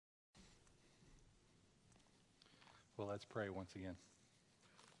Well, let's pray once again.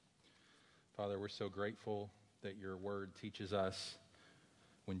 Father, we're so grateful that your word teaches us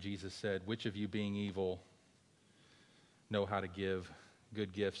when Jesus said, "Which of you being evil know how to give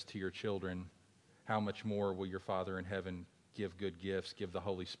good gifts to your children? How much more will your Father in heaven give good gifts, give the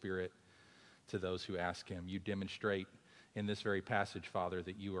Holy Spirit to those who ask him?" You demonstrate in this very passage, Father,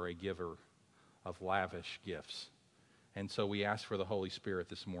 that you are a giver of lavish gifts. And so we ask for the Holy Spirit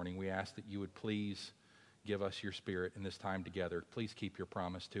this morning. We ask that you would please give us your Spirit in this time together. Please keep your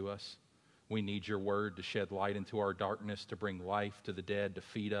promise to us. We need your word to shed light into our darkness, to bring life to the dead, to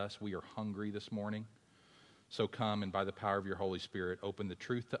feed us. We are hungry this morning. So come and by the power of your Holy Spirit, open the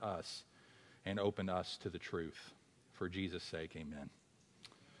truth to us and open us to the truth. For Jesus' sake, amen.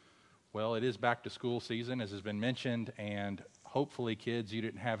 Well, it is back to school season, as has been mentioned, and hopefully, kids, you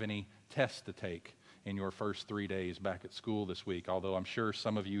didn't have any tests to take in your first 3 days back at school this week, although I'm sure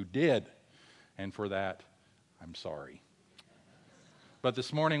some of you did, and for that, I'm sorry. But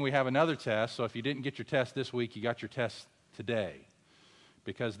this morning we have another test, so if you didn't get your test this week, you got your test today.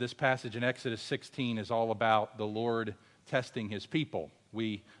 Because this passage in Exodus 16 is all about the Lord testing his people.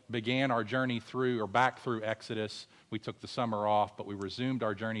 We began our journey back through Exodus. We took the summer off, but we resumed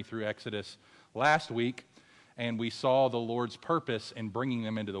our journey through Exodus last week, and we saw the Lord's purpose in bringing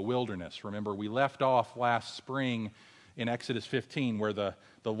them into the wilderness. Remember, we left off last spring in Exodus 15, where the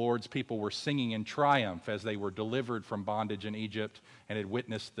Lord's people were singing in triumph as they were delivered from bondage in Egypt and had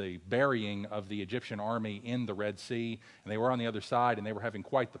witnessed the burying of the Egyptian army in the Red Sea. And they were on the other side, and they were having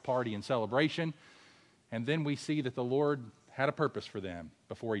quite the party and celebration. And then we see that the Lord had a purpose for them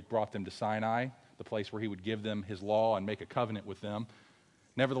before he brought them to Sinai, the place where he would give them his law and make a covenant with them.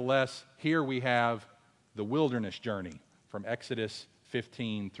 Nevertheless, here we have the wilderness journey from Exodus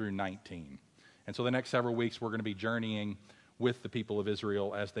 15 through 19. And so the next several weeks we're going to be journeying with the people of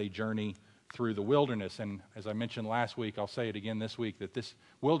Israel as they journey through the wilderness. And as I mentioned last week, I'll say it again this week, that this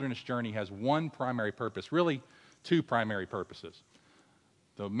wilderness journey has one primary purpose, really two primary purposes.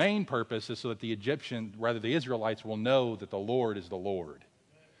 The main purpose is so that the Israelites will know that the Lord is the Lord.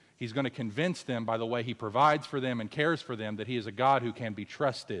 He's going to convince them by the way he provides for them and cares for them that he is a God who can be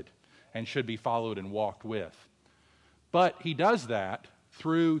trusted and should be followed and walked with. But he does that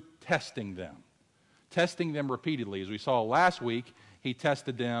through testing them repeatedly. As we saw last week, he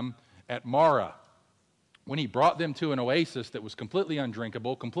tested them at Marah when he brought them to an oasis that was completely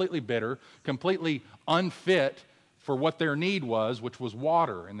undrinkable, completely bitter, completely unfit for what their need was, which was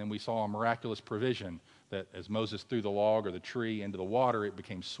water. And then we saw a miraculous provision that as Moses threw the log or the tree into the water, it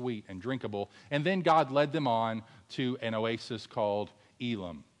became sweet and drinkable. And then God led them on to an oasis called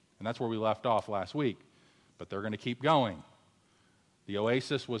Elim. And that's where we left off last week. But they're going to keep going. The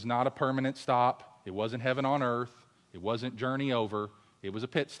oasis was not a permanent stop. It wasn't heaven on earth. It wasn't journey over. It was a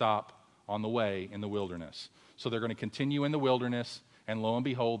pit stop on the way in the wilderness. So they're going to continue in the wilderness, and lo and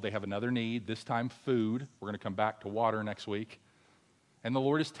behold, they have another need, this time food. We're going to come back to water next week. And the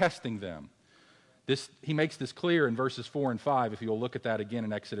Lord is testing them. He makes this clear in verses 4 and 5, if you'll look at that again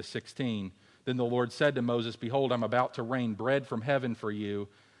in Exodus 16. Then the Lord said to Moses, "Behold, I'm about to rain bread from heaven for you,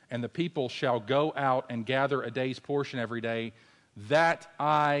 and the people shall go out and gather a day's portion every day, that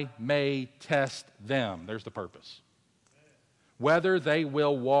I may test them." There's the purpose. "Whether they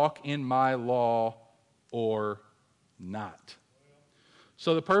will walk in my law or not."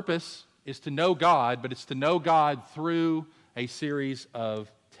 So the purpose is to know God, but it's to know God through a series of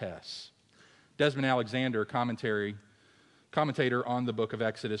tests. Desmond Alexander, commentator on the book of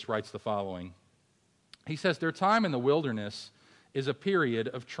Exodus, writes the following. He says, "Their time in the wilderness is a period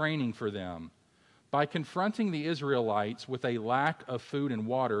of training for them. By confronting the Israelites with a lack of food and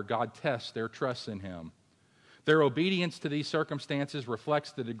water, God tests their trust in him. Their obedience to these circumstances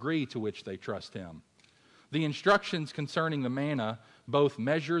reflects the degree to which they trust him. The instructions concerning the manna both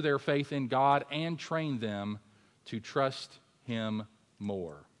measure their faith in God and train them to trust him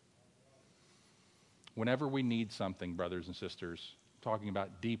more." Whenever we need something, brothers and sisters, talking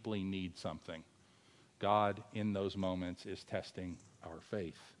about deeply need something, God in those moments is testing our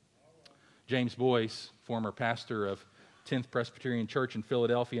faith. James Boyce, former pastor of 10th Presbyterian Church in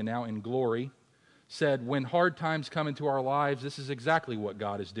Philadelphia, now in glory, said, "When hard times come into our lives, this is exactly what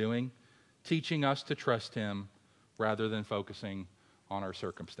God is doing, teaching us to trust him rather than focusing on our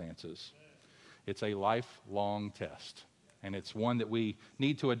circumstances." It's a lifelong test, and it's one that we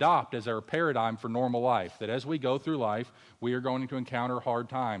need to adopt as our paradigm for normal life, that as we go through life, we are going to encounter hard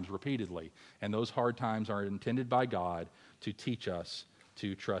times repeatedly, and those hard times are intended by God to teach us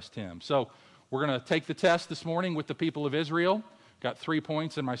to trust him. So we're going to take the test this morning with the people of Israel. Got 3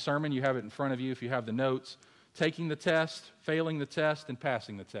 points in my sermon. You have it in front of you if you have the notes. Taking the test, failing the test, and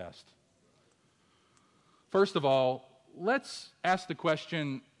passing the test. First of all, let's ask the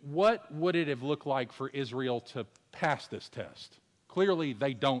question, what would it have looked like for Israel to pass this test? Clearly,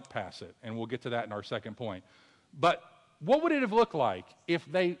 they don't pass it, and we'll get to that in our second point. But what would it have looked like if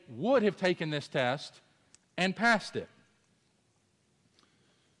they would have taken this test and passed it?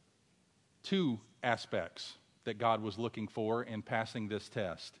 Two aspects that God was looking for in passing this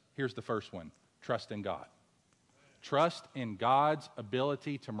test. Here's the first one: trust in God. Trust in God's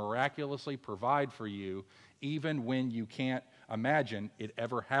ability to miraculously provide for you even when you can't imagine it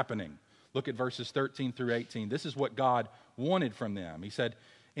ever happening. Look at verses 13 through 18. This is what God wanted from them. He said,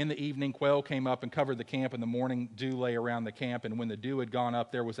 "In the evening, quail came up and covered the camp. In the morning, dew lay around the camp. And when the dew had gone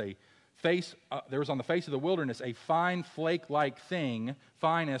up, there was on the face of the wilderness a fine flake-like thing,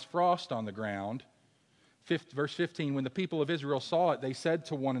 fine as frost on the ground." Verse 15, when the people of Israel saw it, they said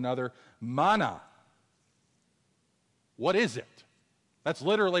to one another, "Manna." What is it? That's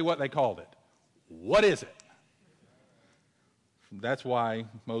literally what they called it. What is it? That's why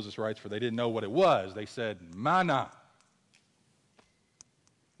Moses writes, for they didn't know what it was. They said, manna.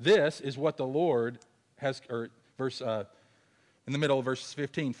 This is what the Lord has, in the middle of verse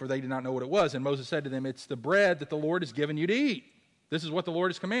 15, for they did not know what it was. And Moses said to them, it's the bread that the Lord has given you to eat. This is what the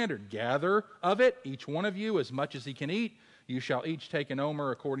Lord has commanded. Gather of it, each one of you, as much as he can eat. You shall each take an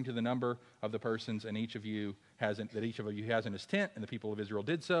omer according to the number of the persons, and each of you has in his tent. And the people of Israel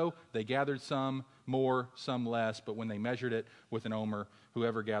did so. They gathered some more, some less, but when they measured it with an omer,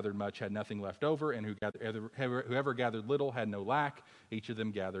 whoever gathered much had nothing left over, and whoever gathered little had no lack. Each of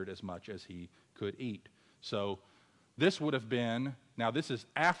them gathered as much as he could eat. So this would have been, now this is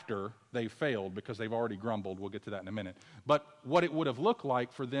after they failed because they've already grumbled. We'll get to that in a minute. But what it would have looked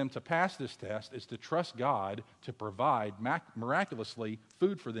like for them to pass this test is to trust God to provide miraculously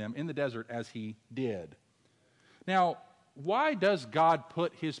food for them in the desert as he did. Now, why does God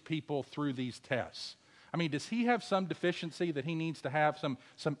put his people through these tests? I mean, does he have some deficiency that he needs to have,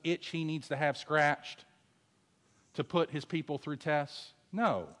 some itch he needs to have scratched to put his people through tests?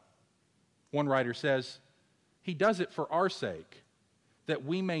 No. One writer says, he does it for our sake, that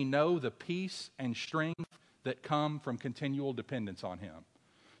we may know the peace and strength that come from continual dependence on him.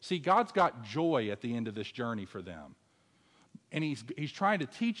 See, God's got joy at the end of this journey for them. And he's trying to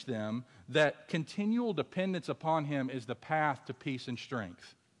teach them that continual dependence upon him is the path to peace and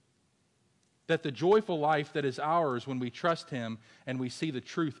strength. That the joyful life that is ours when we trust him and we see the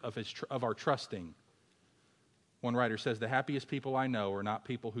truth of our trusting. One writer says, the happiest people I know are not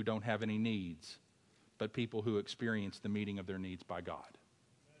people who don't have any needs, but people who experience the meeting of their needs by God.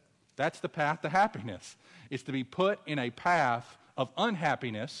 That's the path to happiness, is to be put in a path of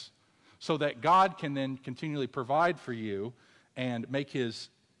unhappiness so that God can then continually provide for you and make his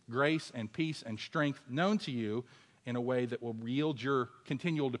grace and peace and strength known to you in a way that will yield your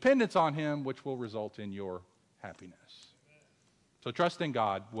continual dependence on him, which will result in your happiness. So trust in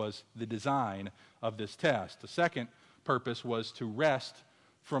God was the design of this test. The second purpose was to rest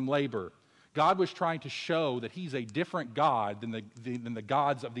from labor. God was trying to show that he's a different God than the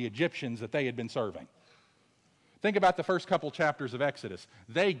gods of the Egyptians that they had been serving. Think about the first couple chapters of Exodus.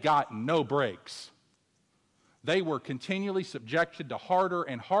 They got no breaks. They were continually subjected to harder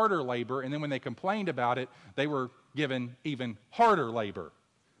and harder labor, and then when they complained about it, they were given even harder labor,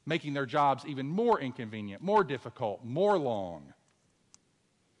 making their jobs even more inconvenient, more difficult, more long.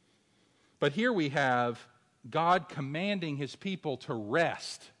 But here we have God commanding his people to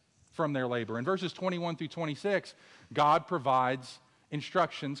rest from their labor. In verses 21 through 26, God provides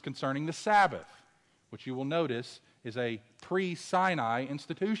instructions concerning the Sabbath, which you will notice is a pre-Sinai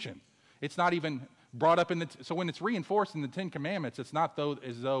institution. It's not even brought up so when it's reinforced in the Ten Commandments, it's not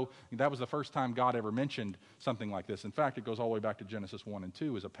as though that was the first time God ever mentioned something like this. In fact, it goes all the way back to Genesis 1 and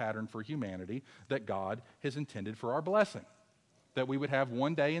 2 as a pattern for humanity that God has intended for our blessing. That we would have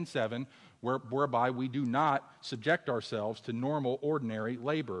one day in 7 whereby we do not subject ourselves to normal, ordinary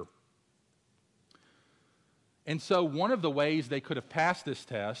labor. And so one of the ways they could have passed this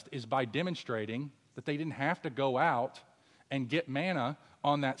test is by demonstrating that they didn't have to go out and get manna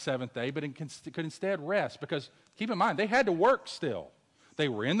on that 7th day, but could instead rest. Because keep in mind, they had to work still. They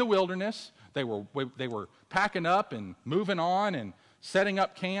were in the wilderness. They were packing up and moving on and setting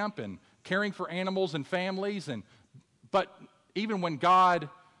up camp and caring for animals and families. But even when God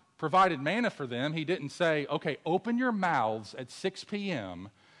provided manna for them, he didn't say, okay, open your mouths at 6 p.m.,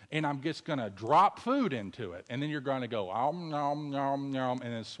 and I'm just going to drop food into it. And then you're going to go, nom, nom, nom,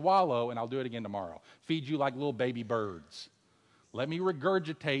 and then swallow, and I'll do it again tomorrow. Feed you like little baby birds. Let me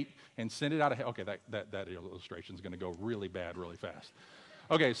regurgitate and send it out of hell. Okay, that illustration is going to go really bad really fast.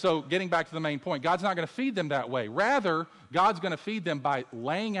 Okay, so getting back to the main point, God's not going to feed them that way. Rather, God's going to feed them by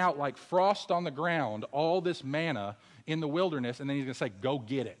laying out like frost on the ground all this manna in the wilderness, and then he's going to say, go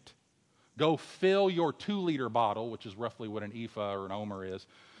get it. Go fill your 2-liter bottle, which is roughly what an ephah or an omer is.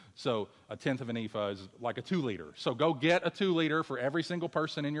 So a tenth of an ephah is like a 2-liter. So go get a 2-liter for every single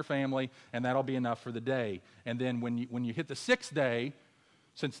person in your family, and that'll be enough for the day. And then when you hit the 6th day,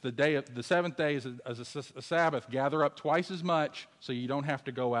 since the 7th day is a Sabbath, gather up twice as much so you don't have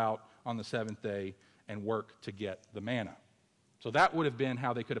to go out on the 7th day and work to get the manna. So that would have been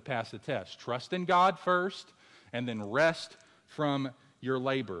how they could have passed the test. Trust in God first, and then rest from your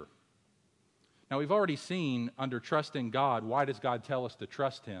labor. Now, we've already seen under trust in God, why does God tell us to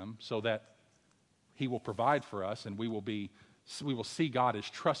trust Him? So that He will provide for us, and we will see God as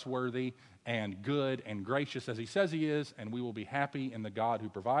trustworthy and good and gracious as He says He is, and we will be happy in the God who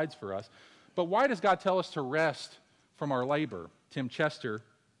provides for us. But why does God tell us to rest from our labor? Tim Chester,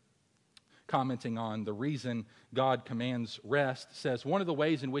 commenting on the reason God commands rest, says, one of the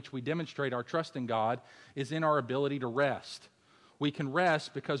ways in which we demonstrate our trust in God is in our ability to rest. We can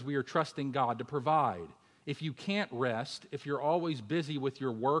rest because we are trusting God to provide. If you can't rest, if you're always busy with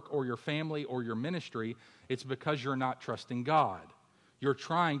your work or your family or your ministry, it's because you're not trusting God. You're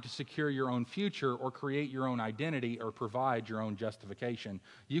trying to secure your own future or create your own identity or provide your own justification.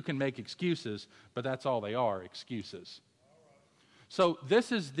 You can make excuses, but that's all they are, excuses. So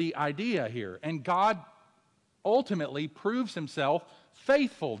this is the idea here. And God ultimately proves Himself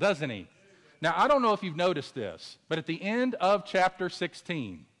faithful, doesn't He? Now, I don't know if you've noticed this, but at the end of chapter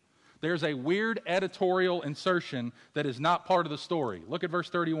 16, there's a weird editorial insertion that is not part of the story. Look at verse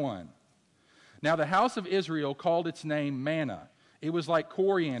 31. Now the house of Israel called its name manna. It was like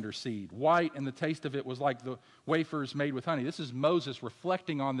coriander seed, white, and the taste of it was like the wafers made with honey. This is Moses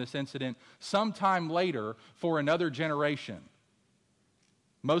reflecting on this incident sometime later for another generation.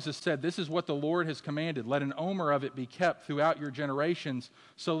 Moses said, this is what the Lord has commanded. Let an omer of it be kept throughout your generations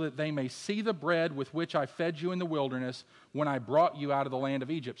so that they may see the bread with which I fed you in the wilderness when I brought you out of the land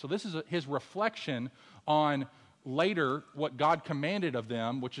of Egypt. So this is his reflection on later what God commanded of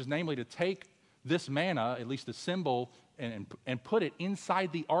them, which is namely to take this manna, at least the symbol, and put it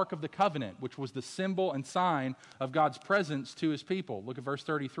inside the Ark of the Covenant, which was the symbol and sign of God's presence to His people. Look at verse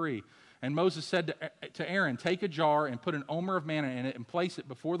 33. And Moses said to Aaron, take a jar and put an omer of manna in it and place it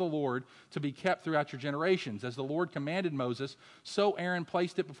before the Lord to be kept throughout your generations. As the Lord commanded Moses, so Aaron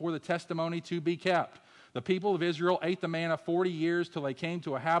placed it before the testimony to be kept. The people of Israel ate the manna 40 years till they came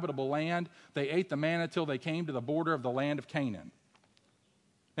to a habitable land. They ate the manna till they came to the border of the land of Canaan.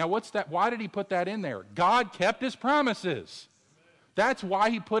 Now, what's that? Why did He put that in there? God kept His promises. That's why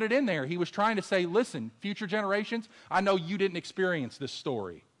He put it in there. He was trying to say, listen, future generations, I know you didn't experience this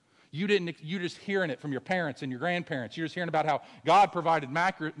story. You're just hearing it from your parents and your grandparents. You're just hearing about how God provided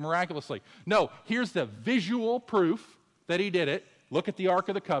miraculously. No, here's the visual proof that He did it. Look at the Ark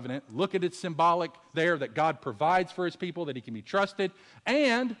of the Covenant. Look at its symbolic there that God provides for His people, that He can be trusted.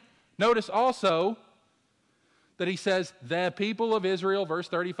 And notice also that He says, the people of Israel, verse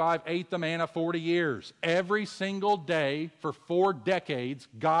 35, ate the manna 40 years. Every single day for 4 decades,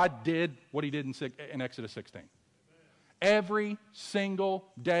 God did what He did in Exodus 16. Every single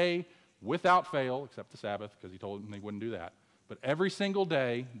day, without fail, except the Sabbath, because He told them He wouldn't do that. But every single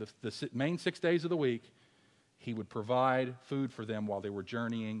day, the main 6 days of the week, He would provide food for them while they were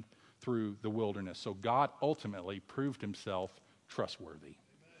journeying through the wilderness. So God ultimately proved Himself trustworthy.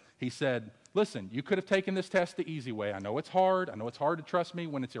 He said, listen, you could have taken this test the easy way. I know it's hard. I know it's hard to trust me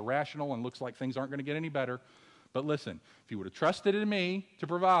when it's irrational and looks like things aren't going to get any better. But listen, if you would have trusted in me to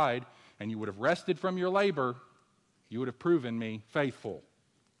provide and you would have rested from your labor, you would have proven me faithful.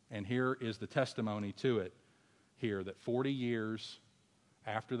 And here is the testimony to it here, that 40 years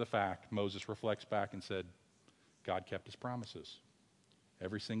after the fact, Moses reflects back and said, God kept His promises.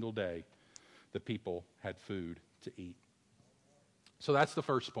 Every single day, the people had food to eat. So that's the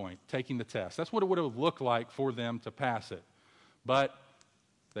first point, taking the test. That's what it would have looked like for them to pass it. But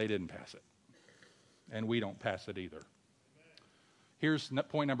they didn't pass it. And we don't pass it either. Here's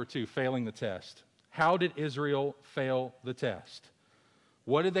point number 2, failing the test. How did Israel fail the test?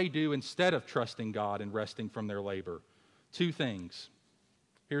 What did they do instead of trusting God and resting from their labor? 2 things.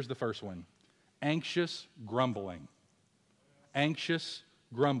 Here's the first one. Anxious grumbling. Anxious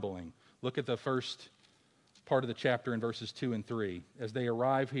grumbling. Look at the first part of the chapter in verses 2 and 3. As they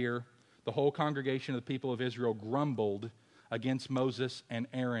arrive here, the whole congregation of the people of Israel grumbled against Moses and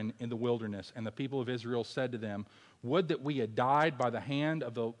Aaron in the wilderness. And the people of Israel said to them, would that we had died by the hand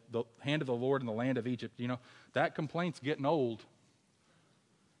of the hand of the Lord in the land of Egypt. You know, that complaint's getting old,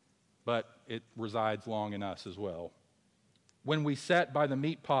 but it resides long in us as well. when we sat by the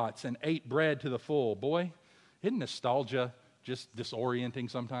meat pots and ate bread to the full. Boy, isn't nostalgia just disorienting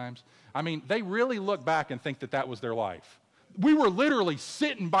sometimes? I mean, they really look back and think that that was their life. We were literally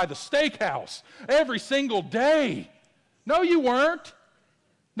sitting by the steakhouse every single day. No, you weren't.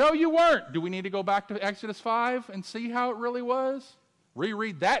 No, you weren't. Do we need to go back to Exodus 5 and see how it really was?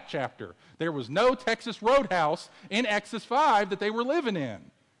 Reread that chapter. There was no Texas Roadhouse in Exodus 5 that they were living in.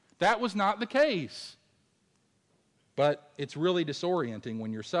 That was not the case. But it's really disorienting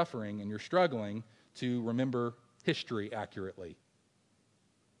when you're suffering and you're struggling to remember history accurately.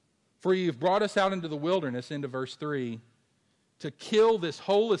 For you've brought us out into the wilderness, into verse 3, to kill this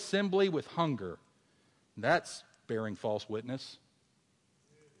whole assembly with hunger. That's bearing false witness.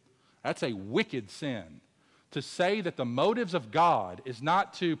 That's a wicked sin. To say that the motives of God is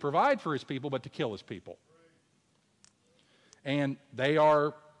not to provide for his people, but to kill his people. And they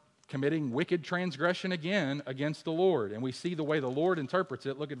are committing wicked transgression again against the Lord. And we see the way the Lord interprets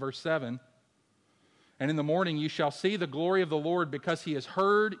it. Look at verse 7. And in the morning you shall see the glory of the Lord, because he has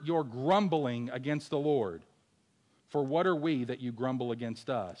heard your grumbling against the Lord. For what are we that you grumble against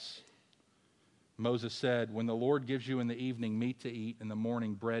us? Moses said, when the Lord gives you in the evening meat to eat, in the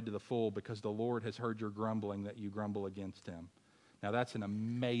morning bread to the full, because the Lord has heard your grumbling that you grumble against him. Now that's an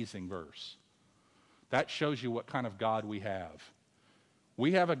amazing verse. That shows you what kind of God we have.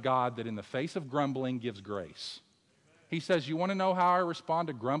 We have a God that in the face of grumbling gives grace. He says, you want to know how I respond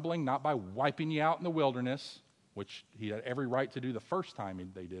to grumbling? Not by wiping you out in the wilderness, which he had every right to do the first time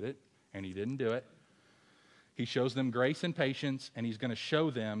they did it, and he didn't do it. He shows them grace and patience, and he's going to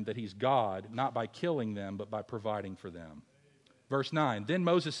show them that he's God, not by killing them, but by providing for them. Verse 9, then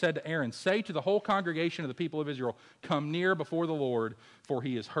Moses said to Aaron, say to the whole congregation of the people of Israel, come near before the Lord, for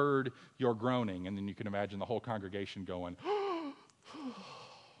he has heard your groaning. And then you can imagine the whole congregation going,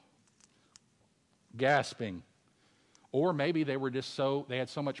 gasping. Or maybe they were just they had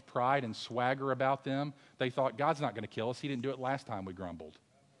so much pride and swagger about them, they thought, God's not going to kill us. He didn't do it last time we grumbled.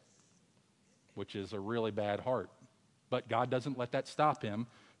 Which is a really bad heart. But God doesn't let that stop him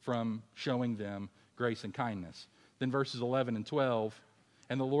from showing them grace and kindness. Then verses 11 and 12,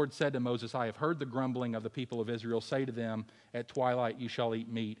 and the Lord said to Moses, I have heard the grumbling of the people of Israel. Say to them, at twilight you shall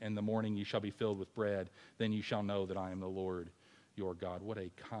eat meat, and in the morning you shall be filled with bread. Then you shall know that I am the Lord your God. What a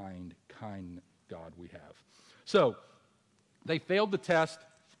kind God we have. So, they failed the test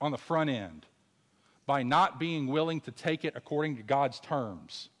on the front end by not being willing to take it according to God's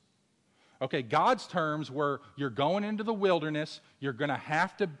terms. Okay, God's terms were you're going into the wilderness, you're going to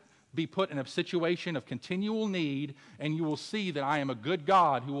have to be put in a situation of continual need, and you will see that I am a good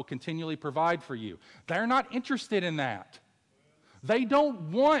God who will continually provide for you. They're not interested in that. They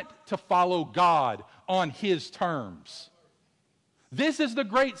don't want to follow God on his terms. This is the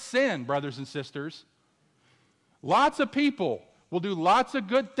great sin, brothers and sisters. Lots of people will do lots of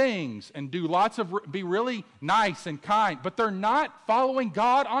good things and be really nice and kind, but they're not following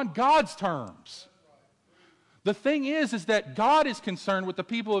God on God's terms. The thing is that God is concerned with the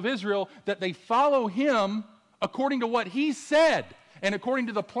people of Israel that they follow him according to what he said and according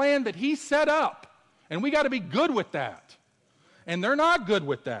to the plan that he set up. And we got to be good with that. And they're not good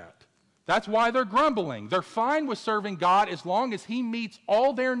with that. That's why they're grumbling. They're fine with serving God as long as he meets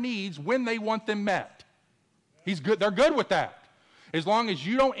all their needs when they want them met. He's good. They're good with that. As long as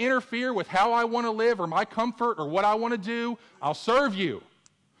you don't interfere with how I want to live or my comfort or what I want to do, I'll serve you.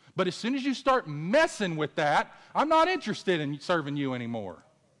 But as soon as you start messing with that, I'm not interested in serving you anymore.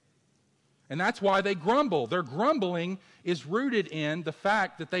 And that's why they grumble. Their grumbling is rooted in the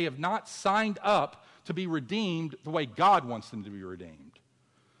fact that they have not signed up to be redeemed the way God wants them to be redeemed.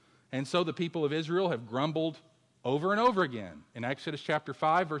 And so the people of Israel have grumbled over and over again. In Exodus chapter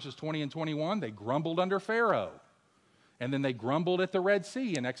 5, verses 20 and 21, they grumbled under Pharaoh. And then they grumbled at the Red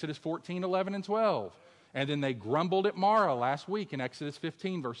Sea in Exodus 14, 11, and 12. And then they grumbled at Marah last week in Exodus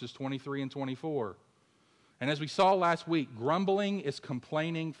 15, verses 23 and 24. And as we saw last week, grumbling is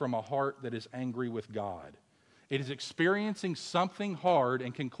complaining from a heart that is angry with God. It is experiencing something hard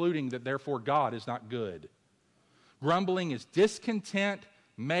and concluding that therefore God is not good. Grumbling is discontent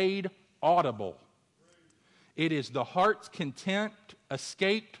made audible. It is the heart's content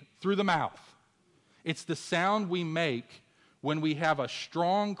escaped through the mouth. It's the sound we make when we have a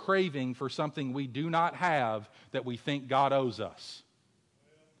strong craving for something we do not have that we think God owes us.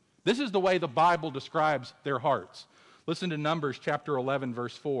 This is the way the Bible describes their hearts. Listen to Numbers chapter 11,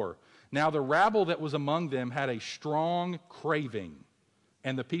 verse 4. Now the rabble that was among them had a strong craving,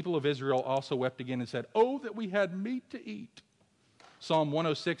 and the people of Israel also wept again and said, oh, that we had meat to eat. Psalm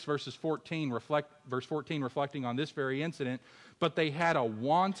 106, verse 14, reflecting on this very incident. But they had a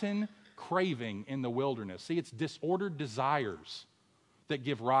wanton craving in the wilderness. See, it's disordered desires that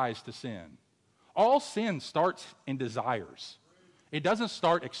give rise to sin. All sin starts in desires. It doesn't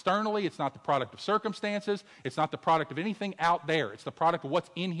start externally. It's not the product of circumstances. It's not the product of anything out there. It's the product of what's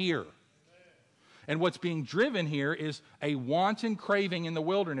in here. And what's being driven here is a wanton craving in the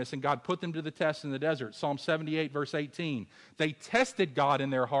wilderness, and God put them to the test in the desert. Psalm 78, verse 18. They tested God in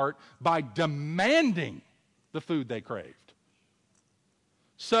their heart by demanding the food they craved.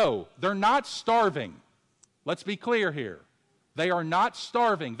 So, they're not starving. Let's be clear here. They are not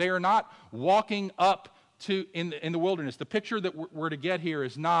starving. They are not walking up to in the wilderness. The picture that we're to get here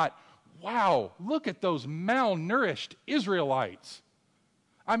is not, wow, look at those malnourished Israelites.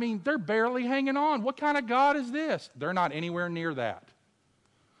 I mean, they're barely hanging on. What kind of God is this? They're not anywhere near that.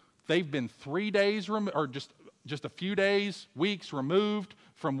 They've been 3 days, or just a few days, weeks removed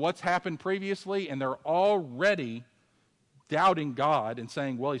from what's happened previously, and they're already doubting God and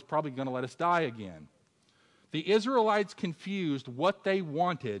saying, well, he's probably going to let us die again. The Israelites confused what they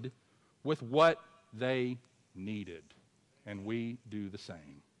wanted with what they needed, and we do the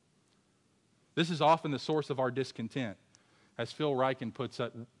same. This is often the source of our discontent. As Phil Ryken puts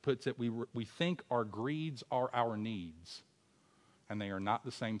it, we think our greeds are our needs, and they are not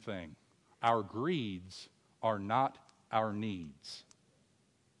the same thing. Our greeds are not our needs.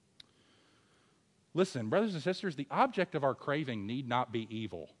 Listen, brothers and sisters, the object of our craving need not be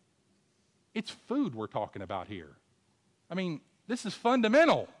evil. It's food we're talking about here. I mean, this is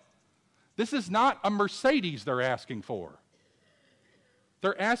fundamental. This is not a Mercedes they're asking for.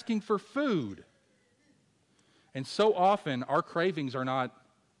 They're asking for food. And so often our cravings are not,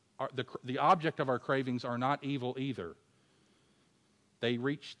 the object of our cravings are not evil either.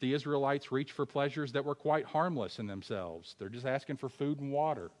 The Israelites reached for pleasures that were quite harmless in themselves. They're just asking for food and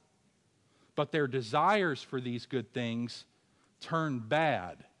water. But their desires for these good things turn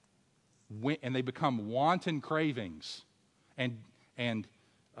bad, and they become wanton cravings and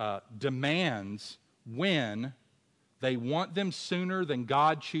demands when they want them sooner than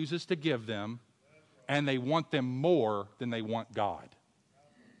God chooses to give them, and they want them more than they want God.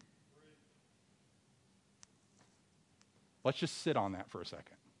 Let's just sit on that for a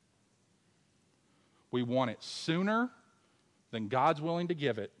second. We want it sooner than God's willing to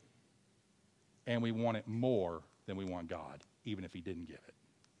give it, and we want it more than we want God, even if he didn't give it.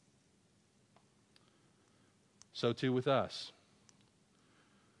 So too with us.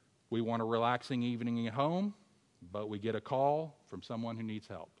 We want a relaxing evening at home, but we get a call from someone who needs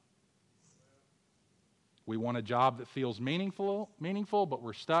help. We want a job that feels meaningful, but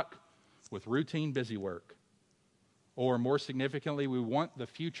we're stuck with routine busy work. Or more significantly, we want the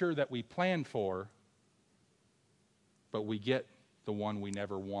future that we planned for, but we get the one we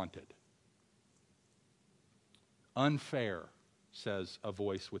never wanted. Unfair, says a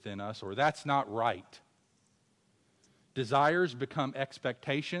voice within us, or that's not right. Desires become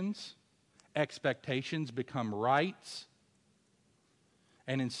expectations. Expectations become rights.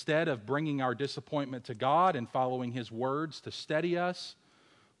 And instead of bringing our disappointment to God and following his words to steady us,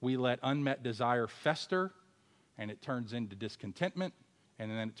 we let unmet desire fester, and it turns into discontentment, and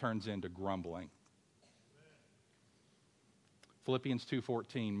then it turns into grumbling. Philippians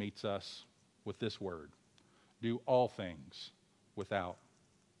 2:14 meets us with this word: do all things without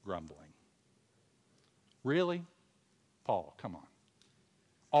grumbling. Really? Paul, come on.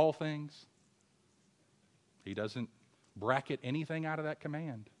 All things? He doesn't bracket anything out of that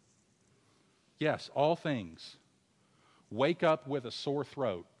command. Yes, all things. Wake up with a sore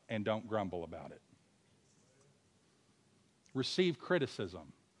throat and don't grumble about it. Receive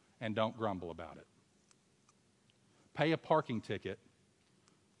criticism and don't grumble about it. Pay a parking ticket,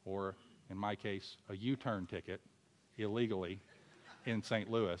 or in my case, a U-turn ticket, illegally in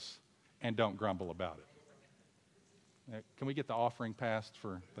St. Louis, and don't grumble about it. Can we get the offering passed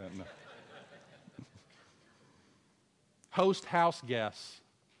for that? No. Host house guests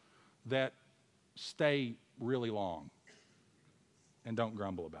that stay really long and don't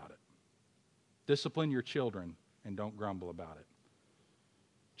grumble about it. Discipline your children and don't grumble about it.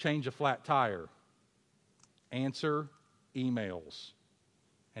 Change a flat tire. Answer emails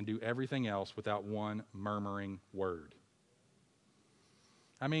and do everything else without one murmuring word.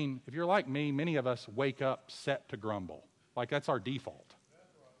 I mean, if you're like me, many of us wake up set to grumble. Like that's our default.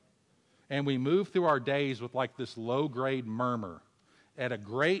 And we move through our days with like this low-grade murmur at a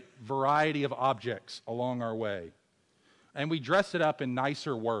great variety of objects along our way. And we dress it up in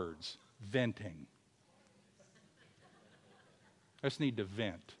nicer words, venting. I just need to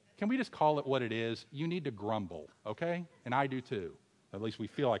vent. Can we just call it what it is? You need to grumble, okay? And I do too. At least we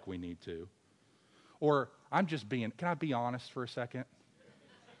feel like we need to. Or I'm just being, can I be honest for a second?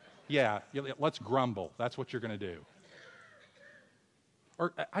 Yeah, let's grumble. That's what you're going to do.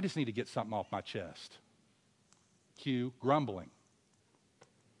 Or I just need to get something off my chest. Cue grumbling.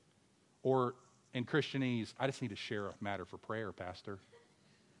 Or in Christianese, I just need to share a matter for prayer, Pastor.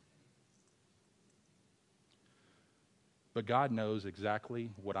 But God knows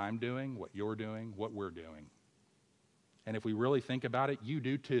exactly what I'm doing, what you're doing, what we're doing. And if we really think about it, you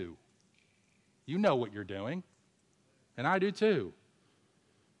do too. You know what you're doing, and I do too.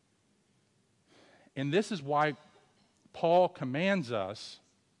 And this is why Paul commands us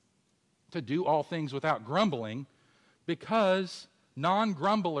to do all things without grumbling, because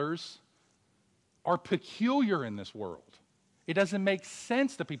non-grumblers are peculiar in this world. It doesn't make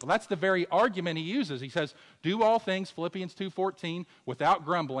sense to people. That's the very argument he uses. He says, do all things, Philippians 2:14, without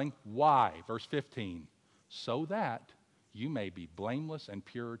grumbling. Why? Verse 15, so that you may be blameless and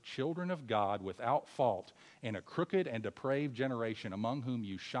pure, children of God without fault, in a crooked and depraved generation, among whom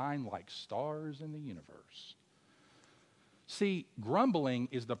you shine like stars in the universe. See, grumbling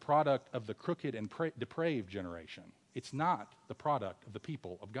is the product of the crooked and depraved generation. It's not the product of the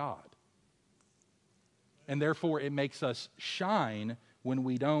people of God. And therefore, it makes us shine when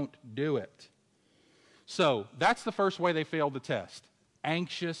we don't do it. So, that's the first way they failed the test.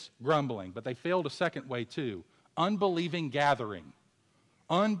 Anxious grumbling. But they failed a second way too. Unbelieving gathering.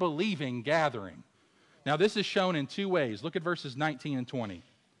 Unbelieving gathering. Now, this is shown in two ways. Look at verses 19 and 20.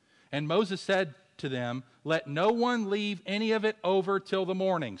 And Moses said to them, let no one leave any of it over till the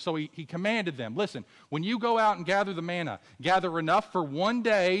morning. So he commanded them, listen, when you go out and gather the manna, gather enough for one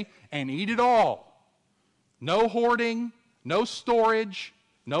day and eat it all. No hoarding, no storage,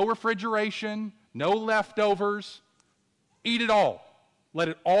 no refrigeration, no leftovers. Eat it all. Let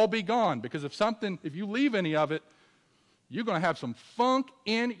it all be gone. Because if you leave any of it, you're going to have some funk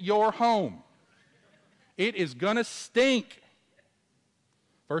in your home. It is going to stink.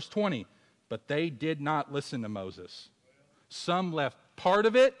 Verse 20, but they did not listen to Moses. Some left part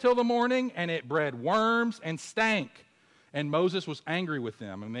of it till the morning, and it bred worms and stank. And Moses was angry with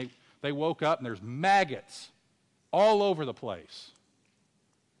them. And they woke up, and there's maggots all over the place.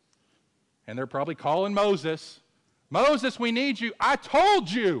 And they're probably calling Moses. Moses, we need you. I told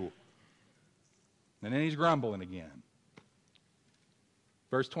you. And then he's grumbling again.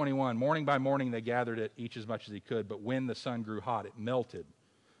 Verse 21, morning by morning they gathered it, each as much as he could, but when the sun grew hot, it melted.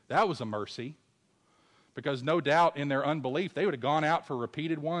 That was a mercy, because no doubt in their unbelief, they would have gone out for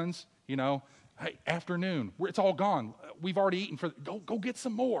repeated ones, hey, afternoon, it's all gone. We've already eaten, go get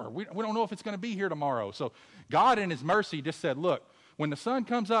some more. We don't know if it's going to be here tomorrow. So God in his mercy just said, look, when the sun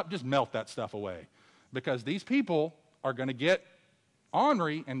comes up, just melt that stuff away, because these people are going to get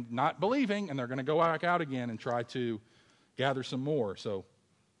ornery and not believing, and they're going to go back out again and try to gather some more. So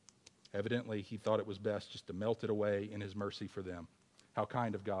evidently he thought it was best just to melt it away in his mercy for them. How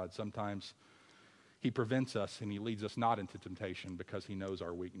kind of God. Sometimes he prevents us and he leads us not into temptation because he knows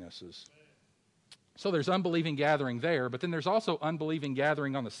our weaknesses. So there's unbelieving gathering there, but then there's also unbelieving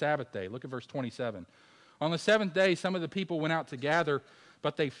gathering on the Sabbath day. Look at verse 27. On the seventh day, some of the people went out to gather,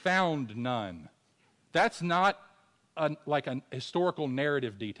 but they found none. That's not like a historical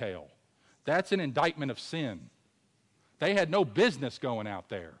narrative detail. That's an indictment of sin. They had no business going out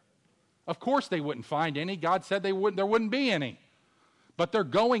there. Of course they wouldn't find any. God said there wouldn't be any. But their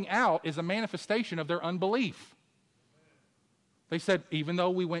going out is a manifestation of their unbelief. They said, even though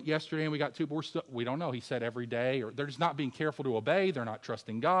we went yesterday and we got two, we don't know. He said every day, or they're just not being careful to obey. They're not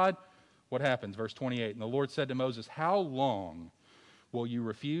trusting God. What happens? Verse 28, and the Lord said to Moses, how long will you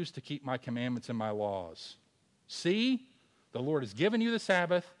refuse to keep my commandments and my laws? See, the Lord has given you the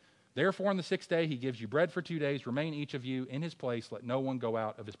Sabbath. Therefore, on the sixth day, he gives you bread for 2 days. Remain each of you in his place. Let no one go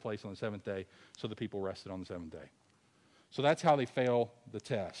out of his place on the seventh day. So the people rested on the seventh day. So that's how they fail the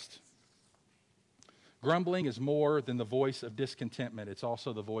test. Grumbling is more than the voice of discontentment. It's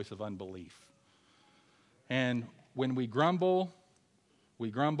also the voice of unbelief. And when we grumble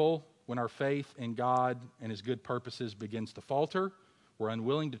when our faith in God and his good purposes begins to falter. We're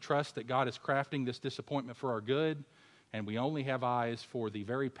unwilling to trust that God is crafting this disappointment for our good, and we only have eyes for the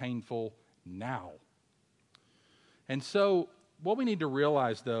very painful now. And so what we need to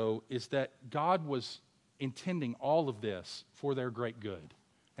realize, though, is that God was intending all of this for their great good.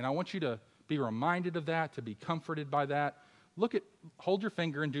 And I want you to be reminded of that, to be comforted by that. Hold your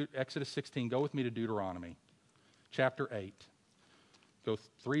finger in Exodus 16. Go with me to Deuteronomy chapter 8. Go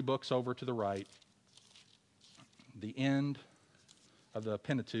 3 books over to the right. The end of the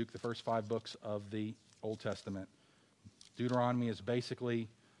Pentateuch, the first 5 books of the Old Testament. Deuteronomy is basically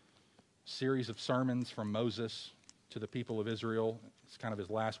a series of sermons from Moses to the people of Israel. It's kind of his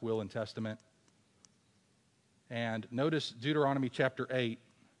last will and testament. And notice Deuteronomy chapter 8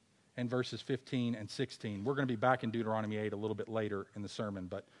 and verses 15 and 16. We're going to be back in Deuteronomy 8 a little bit later in the sermon,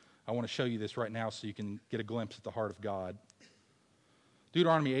 but I want to show you this right now so you can get a glimpse at the heart of God.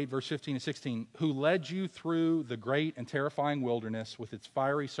 Deuteronomy 8, verse 15 and 16. Who led you through the great and terrifying wilderness with its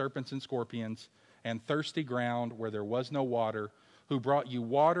fiery serpents and scorpions and thirsty ground where there was no water, who brought you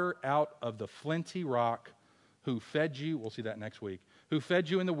water out of the flinty rock, who fed you, we'll see that next week, who fed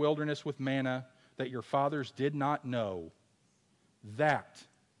you in the wilderness with manna that your fathers did not know, that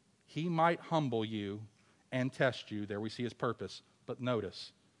he might humble you and test you. There we see his purpose. But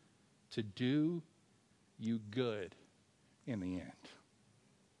notice, to do you good in the end.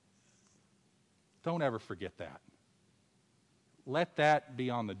 Don't ever forget that. Let that be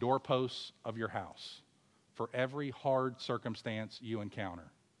on the doorposts of your house for every hard circumstance you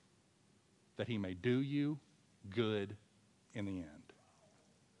encounter, that he may do you good in the end.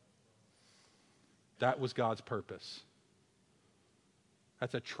 That was God's purpose.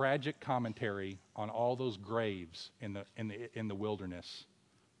 That's a tragic commentary on all those graves in the wilderness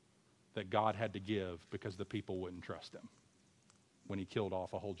that God had to give because the people wouldn't trust him when he killed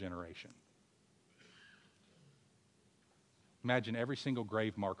off a whole generation. Imagine every single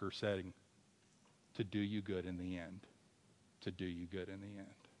grave marker saying, to do you good in the end. To do you good in the end.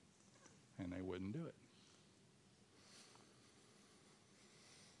 And they wouldn't do it.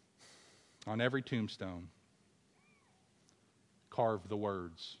 On every tombstone, carve the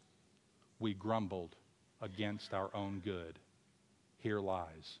words, we grumbled against our own good. Here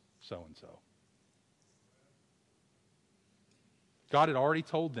lies so-and-so. God had already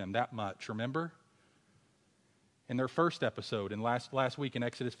told them that much, remember? In their first episode, in last week in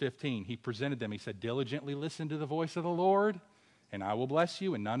Exodus 15, he presented them. He said, diligently listen to the voice of the Lord, and I will bless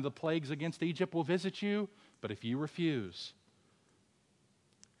you, and none of the plagues against Egypt will visit you. But if you refuse,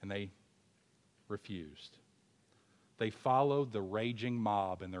 and they refused, they followed the raging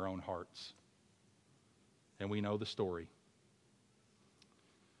mob in their own hearts. And we know the story.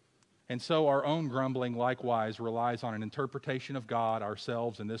 And so our own grumbling likewise relies on an interpretation of God,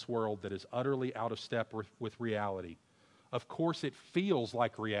 ourselves, in this world that is utterly out of step with reality. Of course, it feels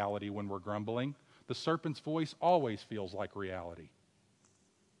like reality when we're grumbling. The serpent's voice always feels like reality.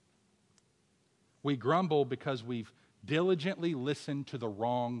 We grumble because we've diligently listened to the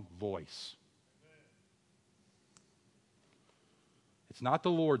wrong voice. It's not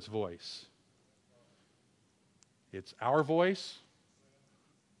the Lord's voice. It's our voice,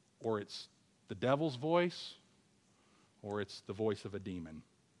 or it's the devil's voice, or it's the voice of a demon.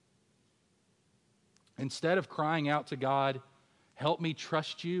 Instead of crying out to God, help me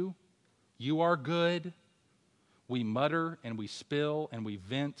trust you, you are good, we mutter and we spill and we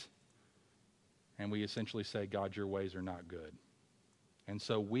vent, and we essentially say, God, your ways are not good. And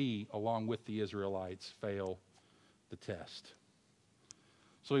so we, along with the Israelites, fail the test.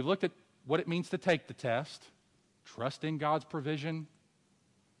 So we've looked at what it means to take the test, trust in God's provision,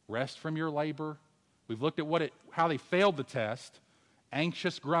 rest from your labor. We've looked at how they failed the test,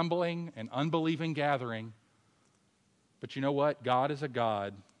 anxious grumbling and unbelieving gathering. But you know what? God is a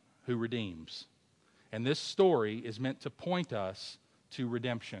God who redeems. And this story is meant to point us to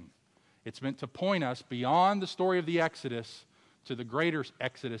redemption. It's meant to point us beyond the story of the Exodus to the greater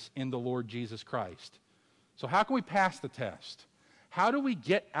Exodus in the Lord Jesus Christ. So how can we pass the test? How do we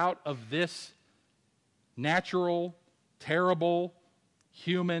get out of this natural, terrible,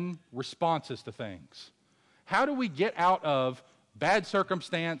 human responses to things? How do we get out of bad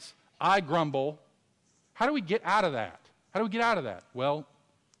circumstance, I grumble? How do we get out of that? How do we get out of that? Well,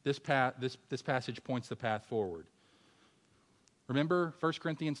 this passage points the path forward. Remember 1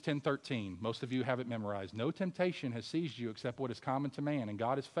 Corinthians 10:13. Most of you have it memorized. No temptation has seized you except what is common to man, and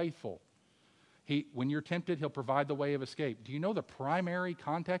God is faithful. When you're tempted, he'll provide the way of escape. Do you know the primary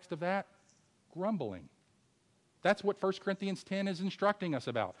context of that? Grumbling. That's what 1 Corinthians 10 is instructing us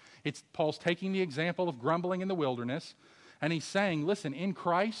about. Paul's taking the example of grumbling in the wilderness, and he's saying, listen, in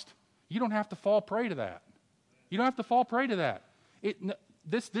Christ, you don't have to fall prey to that. You don't have to fall prey to that.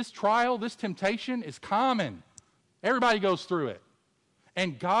 This trial, this temptation is common. Everybody goes through it.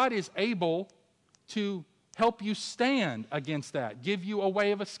 And God is able to help you stand against that, give you a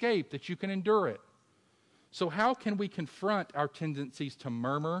way of escape that you can endure it. So how can we confront our tendencies to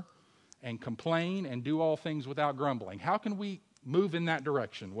murmur and complain and do all things without grumbling? How can we move in that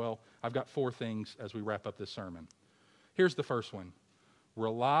direction? Well, I've got 4 things as we wrap up this sermon. Here's the first one.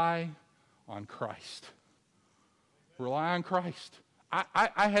 Rely on Christ. Rely on Christ.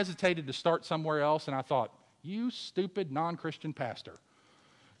 I hesitated to start somewhere else, and I thought, you stupid non-Christian pastor.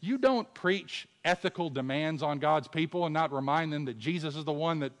 You don't preach ethical demands on God's people and not remind them that Jesus is the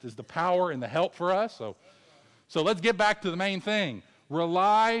one that is the power and the help for us. So let's get back to the main thing.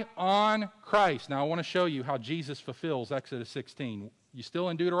 Rely on Christ. Now, I want to show you how Jesus fulfills Exodus 16. You still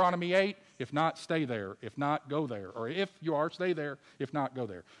in Deuteronomy 8? If not, stay there. If not, go there. Or if you are, stay there. If not, go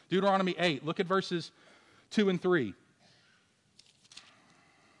there. Deuteronomy 8, look at verses 2 and 3.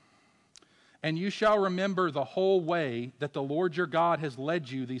 And you shall remember the whole way that the Lord your God has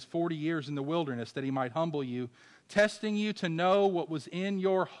led you these 40 years in the wilderness, that he might humble you, testing you to know what was in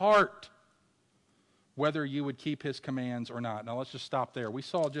your heart, whether you would keep his commands or not. Now let's just stop there. We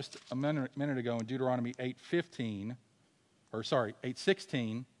saw just a minute ago in Deuteronomy 8:16,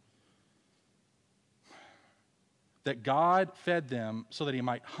 that God fed them so that he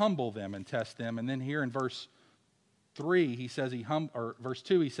might humble them and test them. And then here in verse 3, he says verse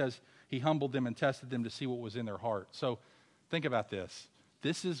 2, he says he humbled them and tested them to see what was in their heart. So think about this.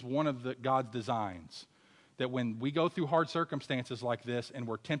 This is one of God's designs, that when we go through hard circumstances like this and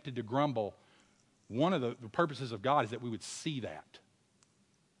we're tempted to grumble, one of the purposes of God is that we would see that.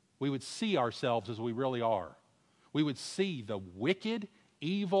 We would see ourselves as we really are. We would see the wicked,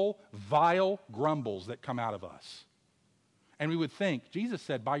 evil, vile grumbles that come out of us. And we would think, Jesus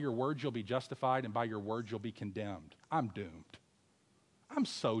said, by your words you'll be justified and by your words you'll be condemned. I'm doomed. I'm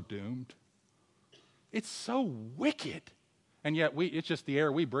so doomed. It's so wicked. And yet it's just the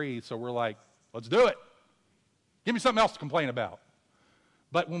air we breathe, so we're like, let's do it. Give me something else to complain about.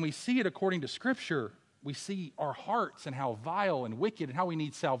 But when we see it according to Scripture, we see our hearts and how vile and wicked and how we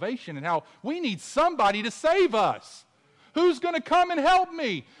need salvation and how we need somebody to save us. Who's going to come and help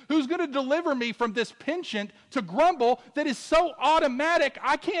me? Who's going to deliver me from this penchant to grumble that is so automatic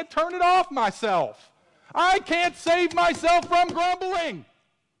I can't turn it off myself? I can't save myself from grumbling.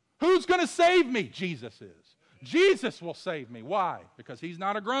 Who's going to save me? Jesus is. Jesus will save me. Why? Because he's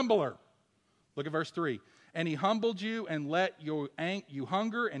not a grumbler. Look at verse 3. And he humbled you and let you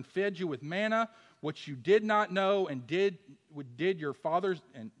hunger and fed you with manna, which you did not know and did your fathers,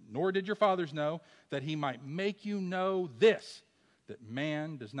 and nor did your fathers know, that he might make you know this, that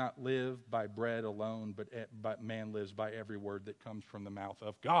man does not live by bread alone, but man lives by every word that comes from the mouth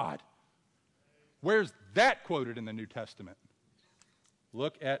of God. Where's that quoted in the New Testament?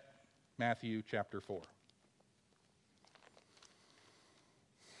 Look at Matthew chapter 4.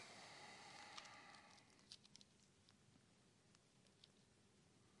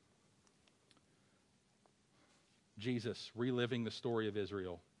 Jesus reliving the story of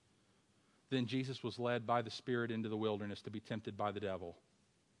Israel. Then Jesus was led by the Spirit into the wilderness to be tempted by the devil.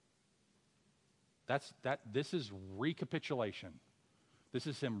 This is recapitulation. This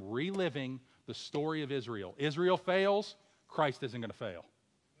is him reliving the story of Israel. Israel fails, Christ isn't going to fail.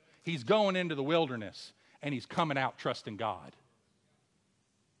 He's going into the wilderness and he's coming out trusting God.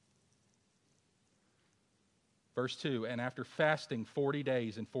 Verse 2, and after fasting 40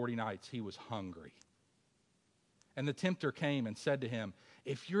 days and 40 nights, he was hungry. And the tempter came and said to him,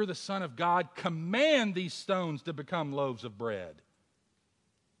 if you're the Son of God, command these stones to become loaves of bread.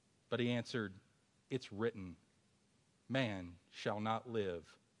 But he answered, it's written, man shall not live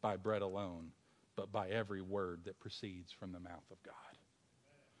by bread alone, but by every word that proceeds from the mouth of God.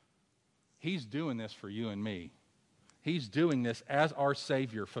 He's doing this for you and me. He's doing this as our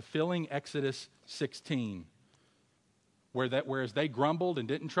Savior, fulfilling Exodus 16, whereas they grumbled and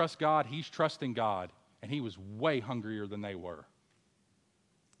didn't trust God, he's trusting God. And he was way hungrier than they were.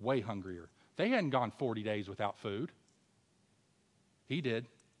 Way hungrier. They hadn't gone 40 days without food. He did.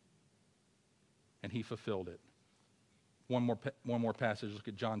 And he fulfilled it. One more passage. Look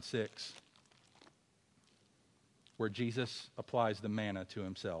at John 6, where Jesus applies the manna to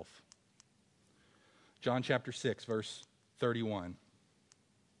himself. John chapter 6, verse 31.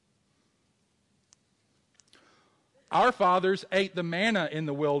 Our fathers ate the manna in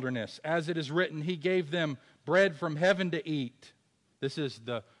the wilderness. As it is written, he gave them bread from heaven to eat. This is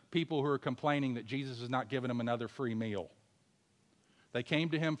the people who are complaining that Jesus has not given them another free meal. They came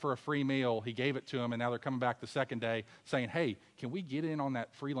to him for a free meal. He gave it to them, and now they're coming back the second day saying, hey, can we get in on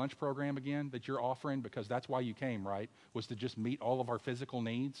that free lunch program again that you're offering? Because that's why you came, right? Was to just meet all of our physical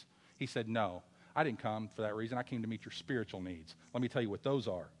needs? He said, no, I didn't come for that reason. I came to meet your spiritual needs. Let me tell you what those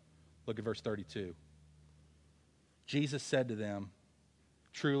are. Look at verse 32. Jesus said to them,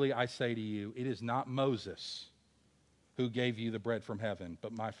 truly I say to you, it is not Moses who gave you the bread from heaven,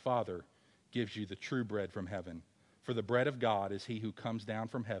 but my Father gives you the true bread from heaven. For the bread of God is he who comes down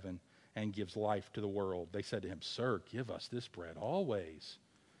from heaven and gives life to the world. They said to him, sir, give us this bread always.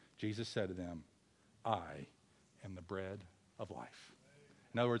 Jesus said to them, I am the bread of life.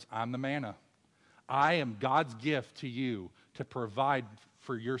 In other words, I'm the manna. I am God's gift to you to provide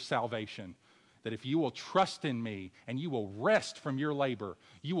for your salvation. that if you will trust in me and you will rest from your labor,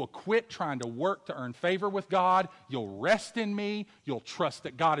 you will quit trying to work to earn favor with God, you'll rest in me, you'll trust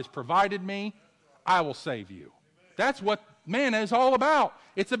that God has provided me, I will save you. That's what manna is all about.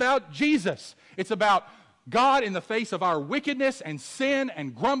 It's about Jesus. It's about God in the face of our wickedness and sin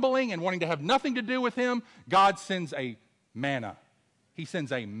and grumbling and wanting to have nothing to do with him. God sends a manna. He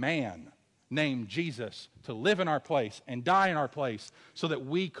sends a man named Jesus to live in our place and die in our place so that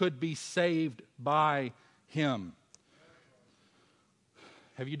we could be saved by him.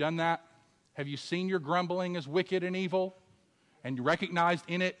 Have you done that? Have you seen your grumbling as wicked and evil and you recognized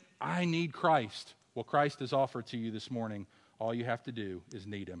in it, I need Christ? Well, Christ is offered to you this morning. All you have to do is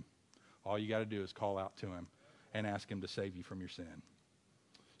need him. All you got to do is call out to him and ask him to save you from your sin.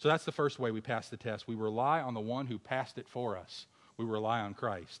 So that's the first way we pass the test. We rely on the one who passed it for us. We rely on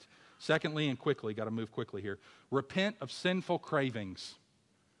Christ. Secondly, and quickly, got to move quickly here, repent of sinful cravings.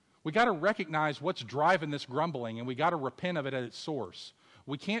 We got to recognize what's driving this grumbling, and we got to repent of it at its source.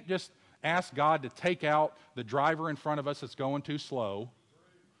 We can't just ask God to take out the driver in front of us that's going too slow,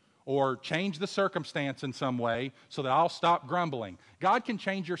 or change the circumstance in some way so that I'll stop grumbling. God can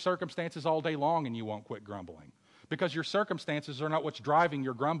change your circumstances all day long and you won't quit grumbling, because your circumstances are not what's driving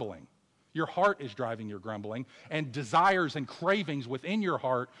your grumbling. Your heart is driving your grumbling, and desires and cravings within your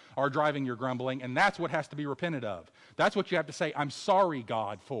heart are driving your grumbling, and that's what has to be repented of. That's what you have to say, I'm sorry,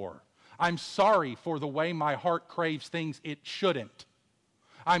 God, for. I'm sorry for the way my heart craves things it shouldn't.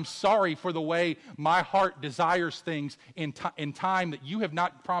 I'm sorry for the way my heart desires things in time that you have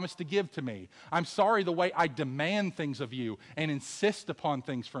not promised to give to me. I'm sorry the way I demand things of you and insist upon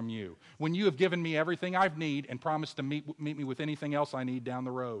things from you when you have given me everything I need and promised to meet me with anything else I need down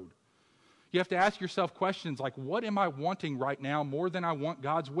the road. You have to ask yourself questions like, what am I wanting right now more than I want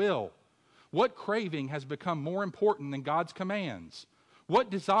God's will? What craving has become more important than God's commands? What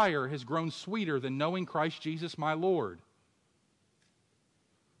desire has grown sweeter than knowing Christ Jesus my Lord?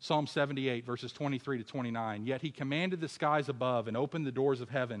 Psalm 78, verses 23 to 29. Yet he commanded the skies above and opened the doors of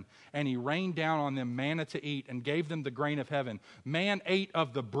heaven, and he rained down on them manna to eat and gave them the grain of heaven. Man ate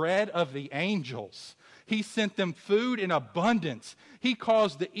of the bread of the angels. He sent them food in abundance. He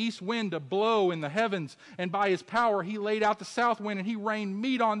caused the east wind to blow in the heavens, and by his power he laid out the south wind, and he rained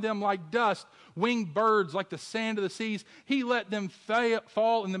meat on them like dust, winged birds like the sand of the seas. He let them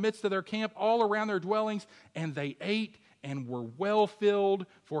fall in the midst of their camp all around their dwellings, and they ate and were well filled,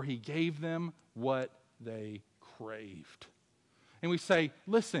 for he gave them what they craved. And we say,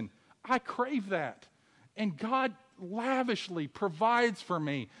 listen, I crave that, and God lavishly provides for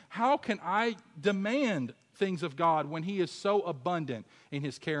me. How can I demand things of God when he is so abundant in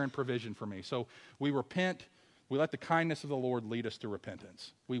his care and provision for me? So we repent. We let the kindness of the Lord lead us to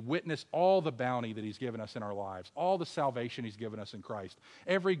repentance. We witness all the bounty that he's given us in our lives, all the salvation he's given us in Christ,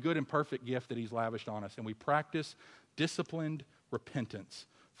 every good and perfect gift that he's lavished on us, and we practice disciplined repentance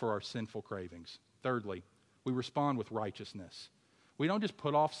for our sinful cravings. Thirdly, we respond with righteousness. We don't just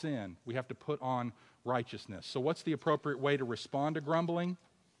put off sin. We have to put on righteousness. So what's the appropriate way to respond to grumbling?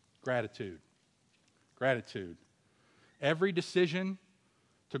 Gratitude. Gratitude. Every decision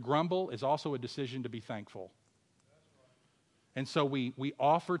to grumble is also a decision to be thankful. And so we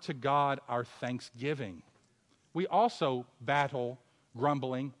offer to God our thanksgiving. We also battle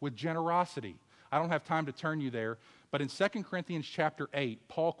grumbling with generosity. I don't have time to turn you there, but in 2 Corinthians chapter 8,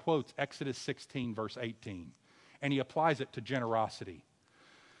 Paul quotes Exodus 16, verse 18, and he applies it to generosity.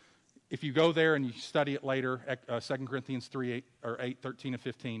 If you go there and you study it later, 2 Corinthians 8, 13, and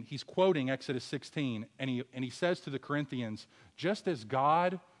 15, he's quoting Exodus 16, and he says to the Corinthians, just as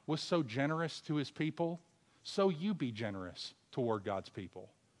God was so generous to his people, so you be generous toward God's people.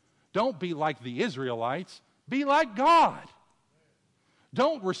 Don't be like the Israelites, be like God.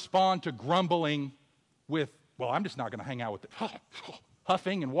 Don't respond to grumbling with, well, I'm just not going to hang out with it,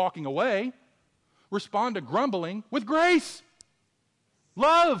 huffing and walking away. Respond to grumbling with grace,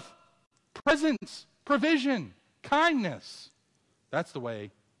 love, presence, provision, kindness. That's the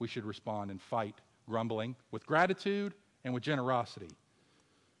way we should respond and fight grumbling, with gratitude and with generosity.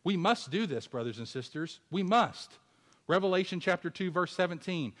 We must do this, brothers and sisters. We must. Revelation chapter 2, verse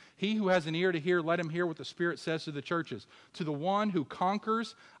 17. He who has an ear to hear, let him hear what the Spirit says to the churches. To the one who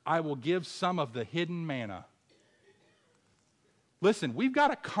conquers, I will give some of the hidden manna. Listen, we've got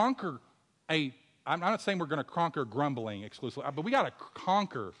to conquer I'm not saying we're going to conquer grumbling exclusively, but we got to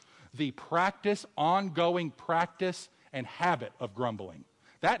conquer the ongoing practice and habit of grumbling.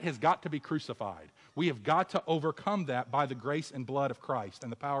 That has got to be crucified. We have got to overcome that by the grace and blood of Christ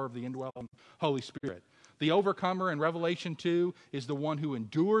and the power of the indwelling Holy Spirit. The overcomer in Revelation 2 is the one who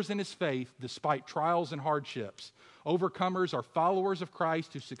endures in his faith despite trials and hardships. Overcomers are followers of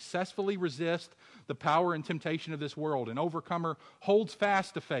Christ who successfully resist the power and temptation of this world. An overcomer holds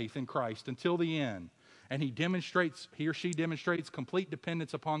fast to faith in Christ until the end. And he or she demonstrates complete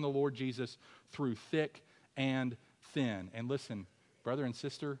dependence upon the Lord Jesus through thick and thin. And listen, brother and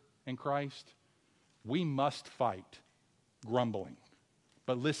sister in Christ, we must fight grumbling.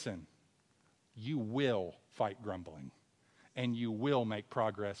 But listen, you will fight grumbling, and you will make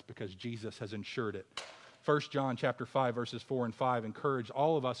progress because Jesus has ensured it. 1 John chapter 5, verses 4 and 5 encourage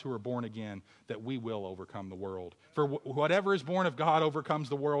all of us who are born again that we will overcome the world. For whatever is born of God overcomes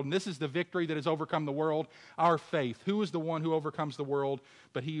the world, and this is the victory that has overcome the world, our faith. Who is the one who overcomes the world?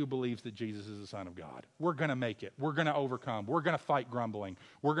 But he who believes that Jesus is the Son of God. We're going to make it. We're going to overcome. We're going to fight grumbling.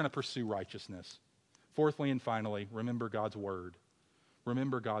 We're going to pursue righteousness. Fourthly and finally, remember God's word.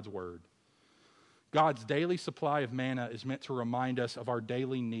 Remember God's word. God's daily supply of manna is meant to remind us of our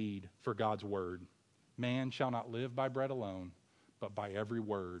daily need for God's word. Man shall not live by bread alone, but by every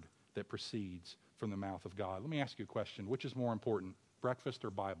word that proceeds from the mouth of God. Let me ask you a question. Which is more important, breakfast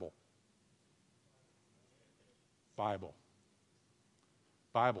or Bible? Bible.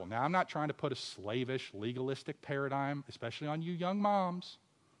 Bible. Now, I'm not trying to put a slavish, legalistic paradigm, especially on you young moms.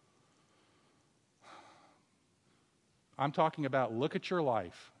 I'm talking about look at your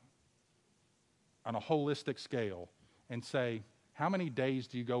life on a holistic scale and say, how many days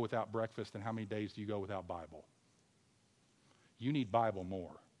do you go without breakfast and how many days do you go without Bible? You need Bible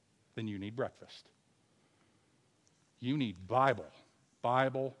more than you need breakfast. You need Bible.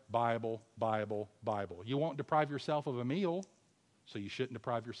 Bible, Bible, Bible, Bible. You won't deprive yourself of a meal, so you shouldn't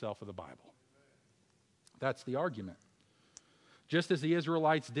deprive yourself of the Bible. That's the argument. Just as the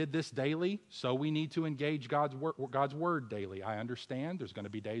Israelites did this daily, so we need to engage God's word daily. I understand there's going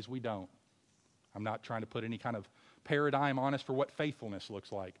to be days we don't. I'm not trying to put any kind of paradigm on us for what faithfulness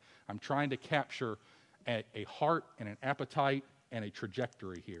looks like. I'm trying to capture a heart and an appetite and a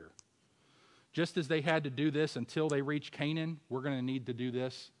trajectory here. Just as they had to do this until they reach Canaan, we're going to need to do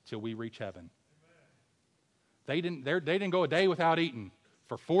this till we reach heaven. They didn't go a day without eating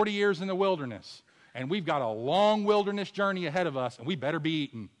for 40 years in the wilderness. And we've got a long wilderness journey ahead of us, and we better be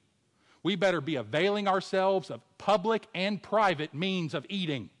eating. We better be availing ourselves of public and private means of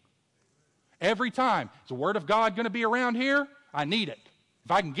eating. Every time. Is the Word of God going to be around here? I need it. If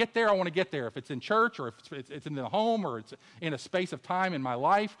I can get there, I want to get there. If it's in church or if it's in the home or it's in a space of time in my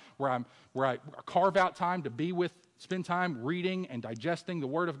life where I carve out time to be with, spend time reading and digesting the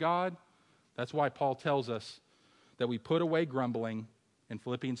Word of God. That's why Paul tells us that we put away grumbling in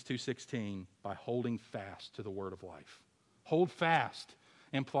Philippians 2:16 by holding fast to the Word of life. Hold fast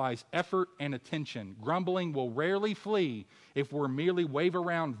implies effort and attention. Grumbling will rarely flee if we're merely wave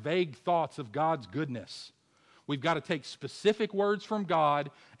around vague thoughts of God's goodness. We've got to take specific words from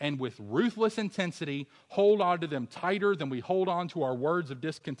God and with ruthless intensity hold on to them tighter than we hold on to our words of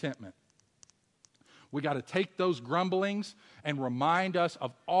discontentment. We got to take those grumblings and remind us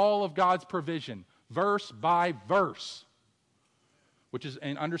of all of God's provision, verse by verse, which is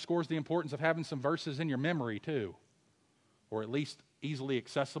and underscores the importance of having some verses in your memory too, or at least easily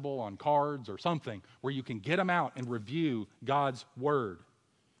accessible on cards or something where you can get them out and review God's word.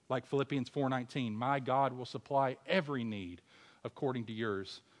 Like Philippians 4:19, my God will supply every need according to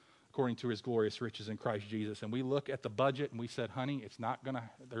yours, according to his glorious riches in Christ Jesus. And we look at the budget and we said, honey, it's not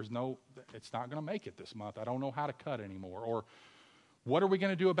gonna make it this month. I don't know how to cut anymore. Or what are we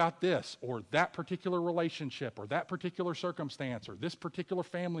going to do about this or that particular relationship or that particular circumstance or this particular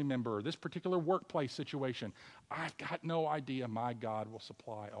family member or this particular workplace situation? I've got no idea. My God will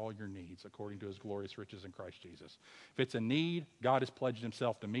supply all your needs according to his glorious riches in Christ Jesus. If it's a need, God has pledged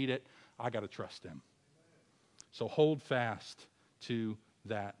himself to meet it. I got to trust him. So hold fast to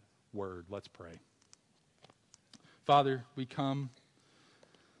that word. Let's pray. Father, we come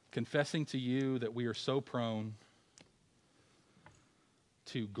confessing to you that we are so prone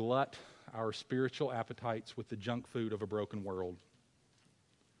to glut our spiritual appetites with the junk food of a broken world.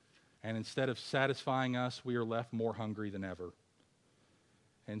 And instead of satisfying us, we are left more hungry than ever.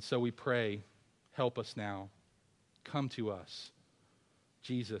 And so we pray, help us now. Come to us.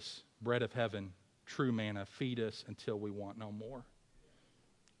 Jesus, bread of heaven, true manna, feed us until we want no more.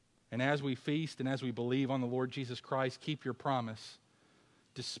 And as we feast and as we believe on the Lord Jesus Christ, keep your promise.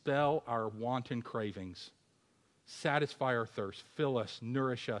 Dispel our wanton cravings. Satisfy our thirst, fill us,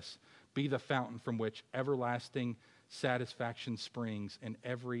 nourish us, be the fountain from which everlasting satisfaction springs in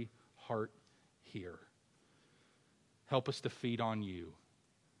every heart here. Help us to feed on you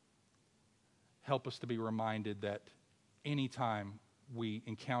help us to be reminded that anytime we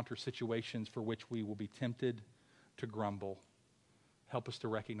encounter situations for which we will be tempted to grumble, help us to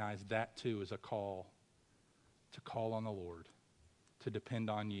recognize that too is a call to call on the Lord, to depend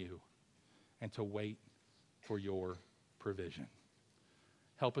on you, and to wait for your provision.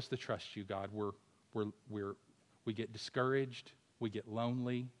 Help us to trust you, God. We get discouraged, we get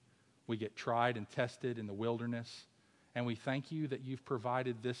lonely, we get tried and tested in the wilderness, and we thank you that you've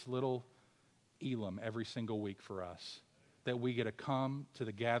provided this little Elam every single week for us, that we get to come to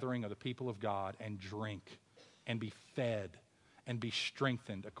the gathering of the people of God and drink and be fed and be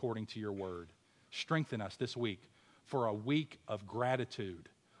strengthened according to your word. Strengthen us this week for a week of gratitude,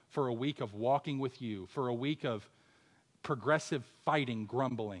 for a week of walking with you, for a week of progressive fighting,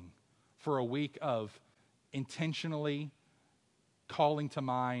 grumbling, for a week of intentionally calling to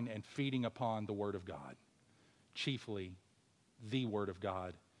mind and feeding upon the Word of God, chiefly the Word of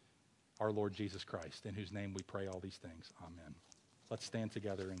God, our Lord Jesus Christ, in whose name we pray all these things. Amen. Let's stand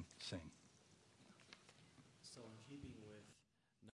together and sing.